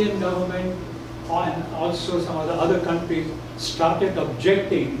the Indian government and also some of the other countries started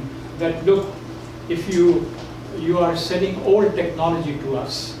objecting that, look, if you are selling old technology to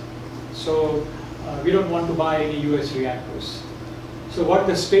us, so we don't want to buy any US reactors. So what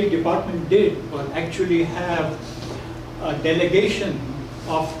the State Department did was actually have a delegation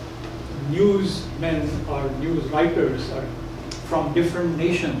of newsmen or news writers from different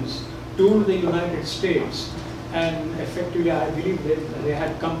nations to the United States, and effectively I believe they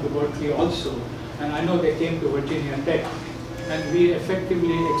had come to Berkeley also, and I know they came to Virginia Tech, and we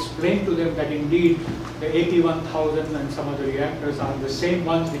effectively explained to them that indeed the AP1000 and some other reactors are the same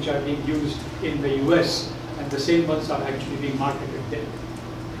ones which are being used in the US, and the same ones are actually being marketed there.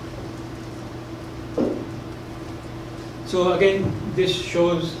 So again, this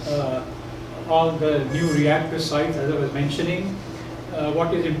shows all the new reactor sites, as I was mentioning.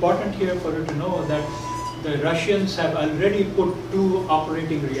 What is important here for you to know that the Russians have already put 2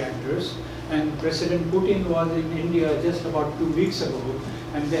 operating reactors, and President Putin was in India just about 2 weeks ago,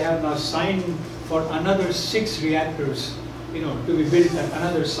 and they have now signed for another 6 reactors, to be built at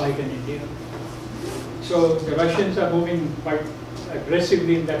another site in India. So the Russians are moving quite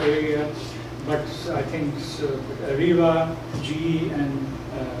aggressively in that area, but I think Riva, GE, and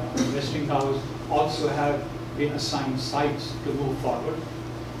Westinghouse also have been assigned sites to move forward.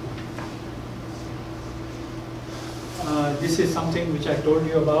 This is something which I told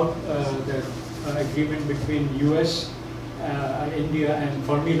you about, the agreement between US, India, and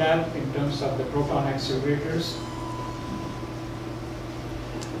Fermilab in terms of the proton accelerators.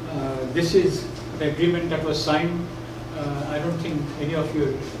 This is the agreement that was signed. I don't think any of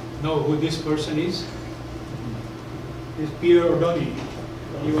you know who this person is. This is Pierre O'Donnell.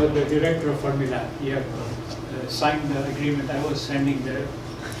 He was the director of Fermilab. He had signed the agreement I was sending there.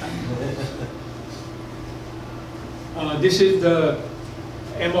 This is the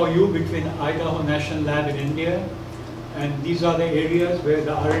MOU between Idaho National Lab in India, and these are the areas where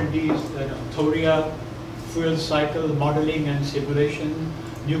the R&Ds, thoria, fuel cycle modeling and simulation,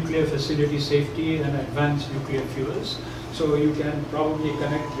 nuclear facility safety, and advanced nuclear fuels. So you can probably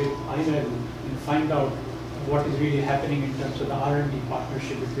connect with INEL and find out what is really happening in terms of the R&D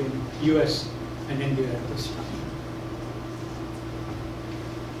partnership between US and India at this time.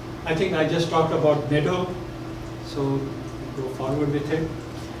 I think I just talked about NATO, so go forward with it.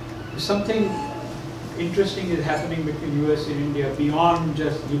 Something interesting is happening between US and India beyond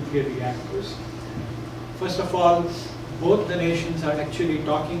just nuclear reactors. First of all, both the nations are actually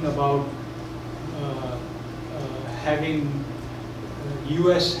talking about having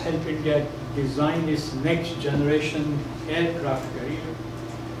US help India design its next generation aircraft carrier.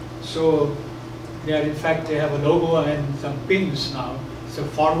 So they are, in fact, they have a logo and some pins now. So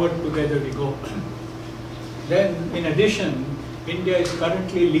forward together we go. Then, in addition, India is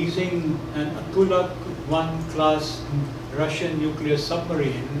currently leasing an Akulak-1 class Russian nuclear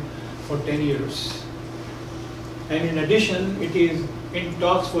submarine for 10 years. And in addition, it is in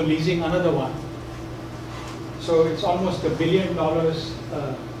talks for leasing another one. So it's almost $1 billion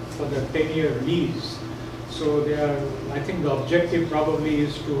for the 10-year lease. So they are, I think the objective probably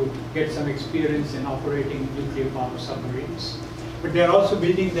is to get some experience in operating nuclear power submarines. But they're also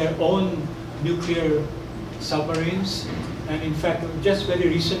building their own nuclear submarines. And in fact, just very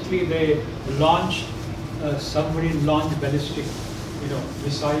recently, they launched a submarine-launched ballistic,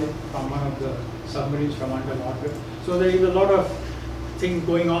 missile from one of the submarines from underwater. So there is a lot of things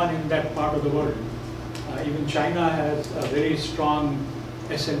going on in that part of the world. Even China has a very strong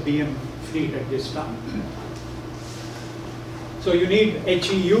SLBM fleet at this time. So you need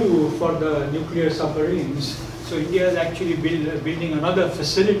HEU for the nuclear submarines. So India is actually building another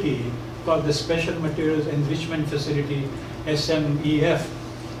facility called the Special Materials Enrichment Facility, SMEF,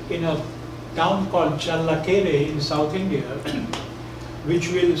 in a town called Challakere in South India, which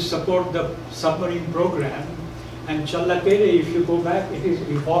will support the submarine program. And Challakere, if you go back, it is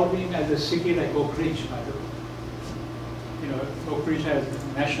evolving as a city like Oak Ridge, by the way. Oak Ridge has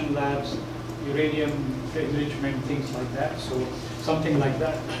national labs, uranium enrichment, things like that. So something like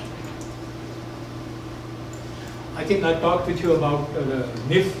that. I think I talked with you about the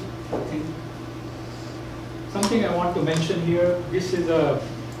NIF thing. Something I want to mention here, this is a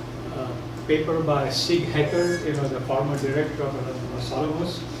paper by Sig Hecker, the former director of Los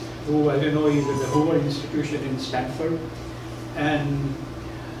Alamos, who, as you know, is at the Hoover Institution in Stanford. And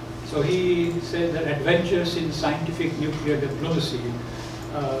so he said that adventures in scientific nuclear diplomacy.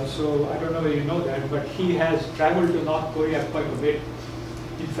 So I don't know if you know that, but he has traveled to North Korea quite a bit.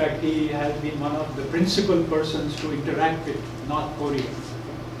 In fact, he has been one of the principal persons to interact with North Korea.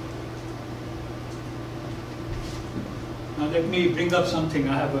 Now let me bring up something.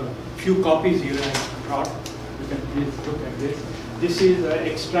 I have a few copies here I brought. You can please look at this. This is an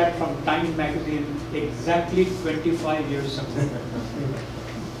extract from Time magazine exactly 25 years ago.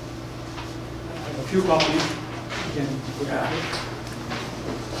 A few copies. You can look at it.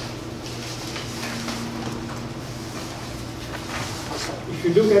 If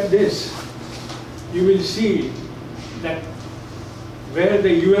you look at this, you will see that where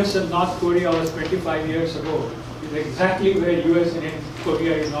the US and North Korea was 25 years ago is exactly where US and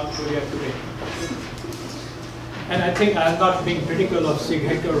Korea is North Korea today. And I think I'm not being critical of Sig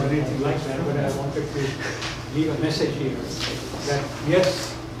Hector or anything like that, but I wanted to leave a message here that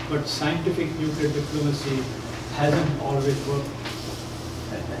yes, but scientific nuclear diplomacy hasn't always worked.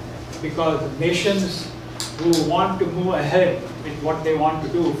 Because nations who want to move ahead with what they want to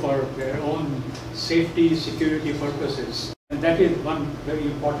do for their own safety, security purposes, and that is one very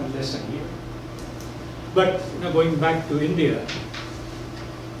important lesson here. But going back to India,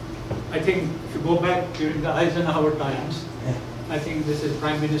 I think if you go back during the Eisenhower times, I think this is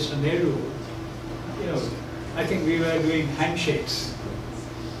Prime Minister Nehru, I think we were doing handshakes.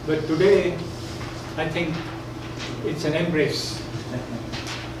 But today, I think it's an embrace.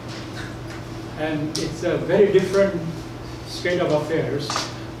 And it's a very different state of affairs.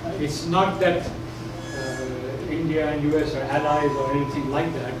 It's not that India and US are allies or anything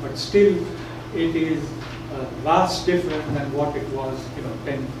like that, but still it is vast different than what it was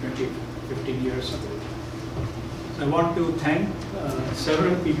 10, 20, 15 years ago. So I want to thank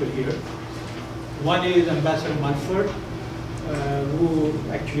several people here. One is Ambassador Munford, who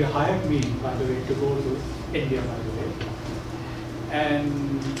actually hired me, by the way, to go to India, by the way.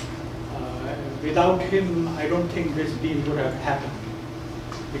 And without him, I don't think this deal would have happened,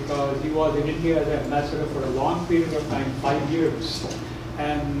 because he was in India as an ambassador for a long period of time, 5 years.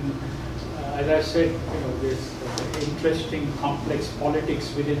 And as I said, this interesting, complex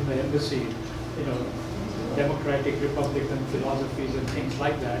politics within the embassy, democratic, republican philosophies and things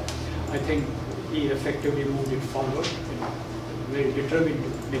like that, I think he effectively moved it forward, very determined to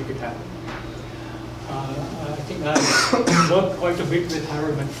make it happen. I think I worked quite a bit with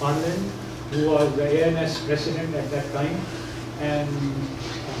Harold McFarlane, who was the ANS president at that time, and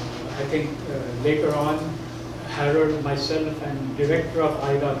I think later on, Harold, myself, and director of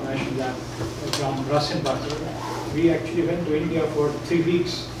IDA National Lab, John Rassenbacher, we actually went to India for 3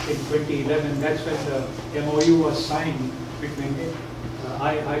 weeks in 2011. That's when the MOU was signed between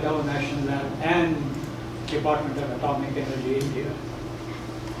IDA National Lab and Department of Atomic Energy India.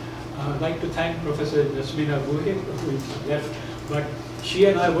 I'd like to thank Professor Jasmina Buhik, who is left, but she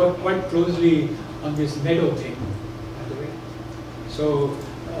and I worked quite closely on this meadow thing, by the way. So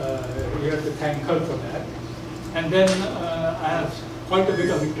we have to thank her for that. And then I have quite a bit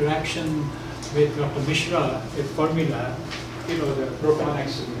of interaction with Dr. Mishra at Fermilab, the proton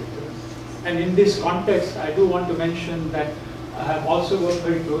accelerator. And in this context, I do want to mention that I have also worked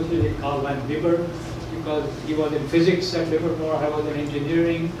very closely with Carl Van Dibber, because he was in physics at Livermore, I was in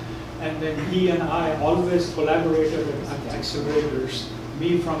engineering, and then he and I always collaborated at the accelerators,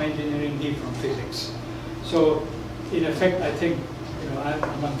 me from engineering, he from physics. So in effect, I think I'm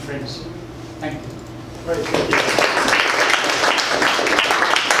among friends. Thank you. Right, thank you.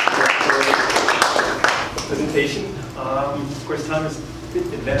 Presentation. Of course, time is a bit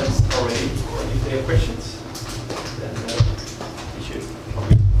advanced already. If there are questions, then we should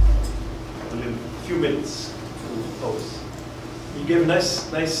probably have a few minutes to pose. You gave a nice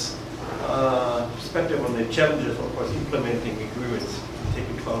perspective on the challenges, of course, implementing agreements,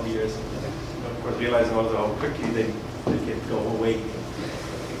 taking 12 years, and of course realizing also how quickly they can go away. It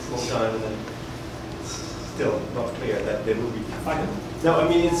takes a long time, and then still not clear that they will be final. No, I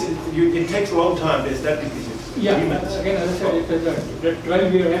mean, it takes a long time to establish these agreements. Again, as I said, it is a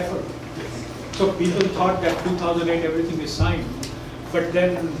 12-year effort. So people thought that 2008 everything is signed, but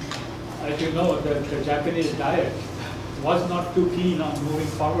then, as you know, the Japanese diet was not too keen on moving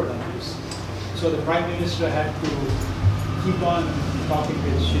forward on this. So the Prime Minister had to keep on talking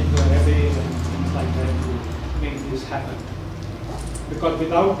with Shinzo Abe and things like that to make this happen. Because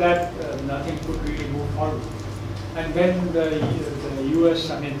without that, nothing could really move forward. And when the US,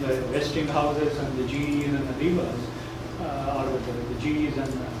 I mean the Westinghouses and the GEs and the Rivas, or the GEs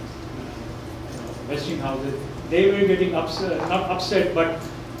and Westinghouses, they were getting upset, not upset, but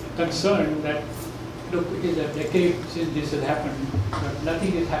concerned that, look, it is a decade since this has happened, but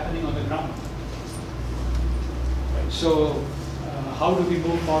nothing is happening on the ground. So how do we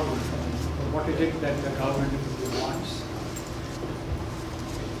move forward? What is it that the government wants?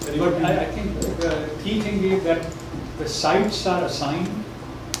 But I think the key thing is that the sites are assigned,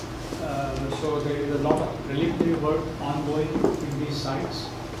 so there is a lot of preliminary work ongoing in these sites,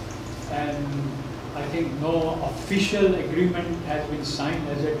 and I think no official agreement has been signed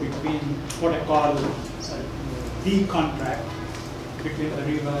as yet between what I call the contract between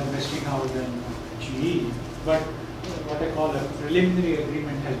Arriva and Westinghouse and GE, but what I call a preliminary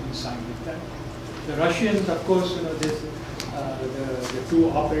agreement has been signed with them. The Russians, of course, the two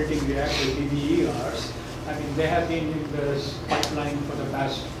operating reactor DVERs, I mean, they have been in the pipeline for the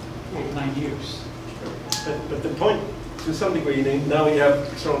past 8-9 years. But the point to some degree, now we have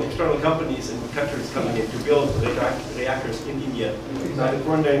external companies and countries coming in to build reactors in India. I'm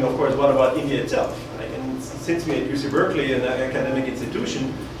wondering, of course, what about India itself? Right? And since we at UC Berkeley, an academic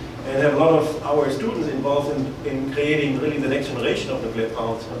institution, and have a lot of our students involved in creating really the next generation of nuclear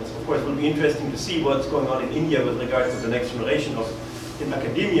power plants, of course, it will be interesting to see what's going on in India with regard to the next generation in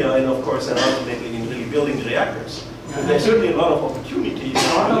academia, and of course, and ultimately in really building reactors. But there's certainly a lot of opportunities.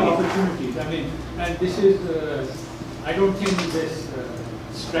 A lot of opportunities. I mean, and this is, I don't think this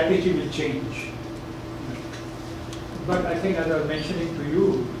strategy will change. But I think, as I was mentioning to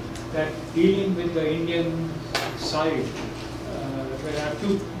you, that dealing with the Indian side, there are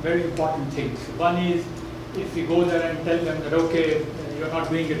two very important things. One is, if we go there and tell them that, okay, you're not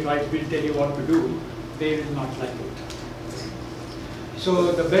doing it right, we'll tell you what to do, they will not like it.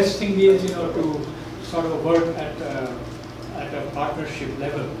 So the best thing is, to sort of work at a partnership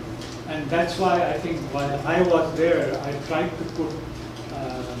level. And that's why I think while I was there, I tried to put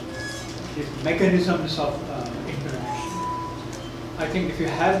these mechanisms of interaction. I think if you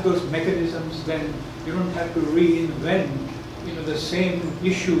have those mechanisms, then you don't have to reinvent the same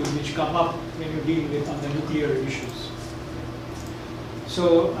issues which come up when you deal with on the nuclear issues.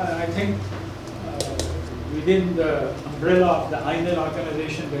 So I think within the umbrella of the INL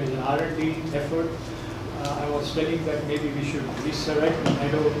organization, there is an R&D effort. I was telling that maybe we should resurrect the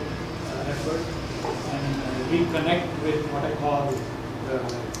NEDO effort and reconnect with what I call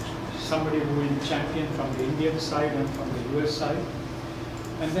somebody who will champion from the Indian side and from the US side.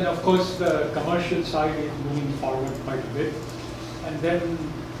 And then, of course, the commercial side is moving forward quite a bit. And then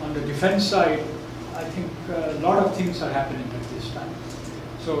on the defense side, I think a lot of things are happening at this time.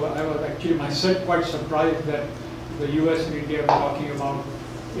 So I was actually myself quite surprised that the US and India were talking about,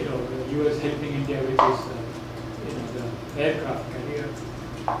 the US helping India with this, the aircraft carrier.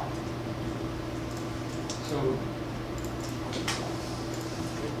 So,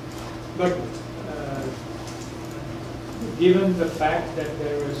 but given the fact that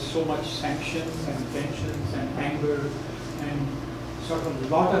there was so much sanctions and tensions and anger, and sort of a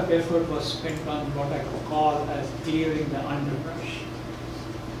lot of effort was spent on what I call as clearing the underbrush.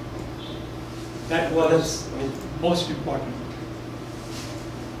 That was most important.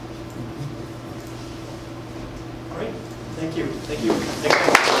 All right. Thank you. Thank you. Thank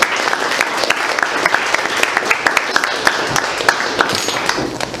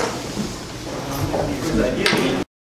you.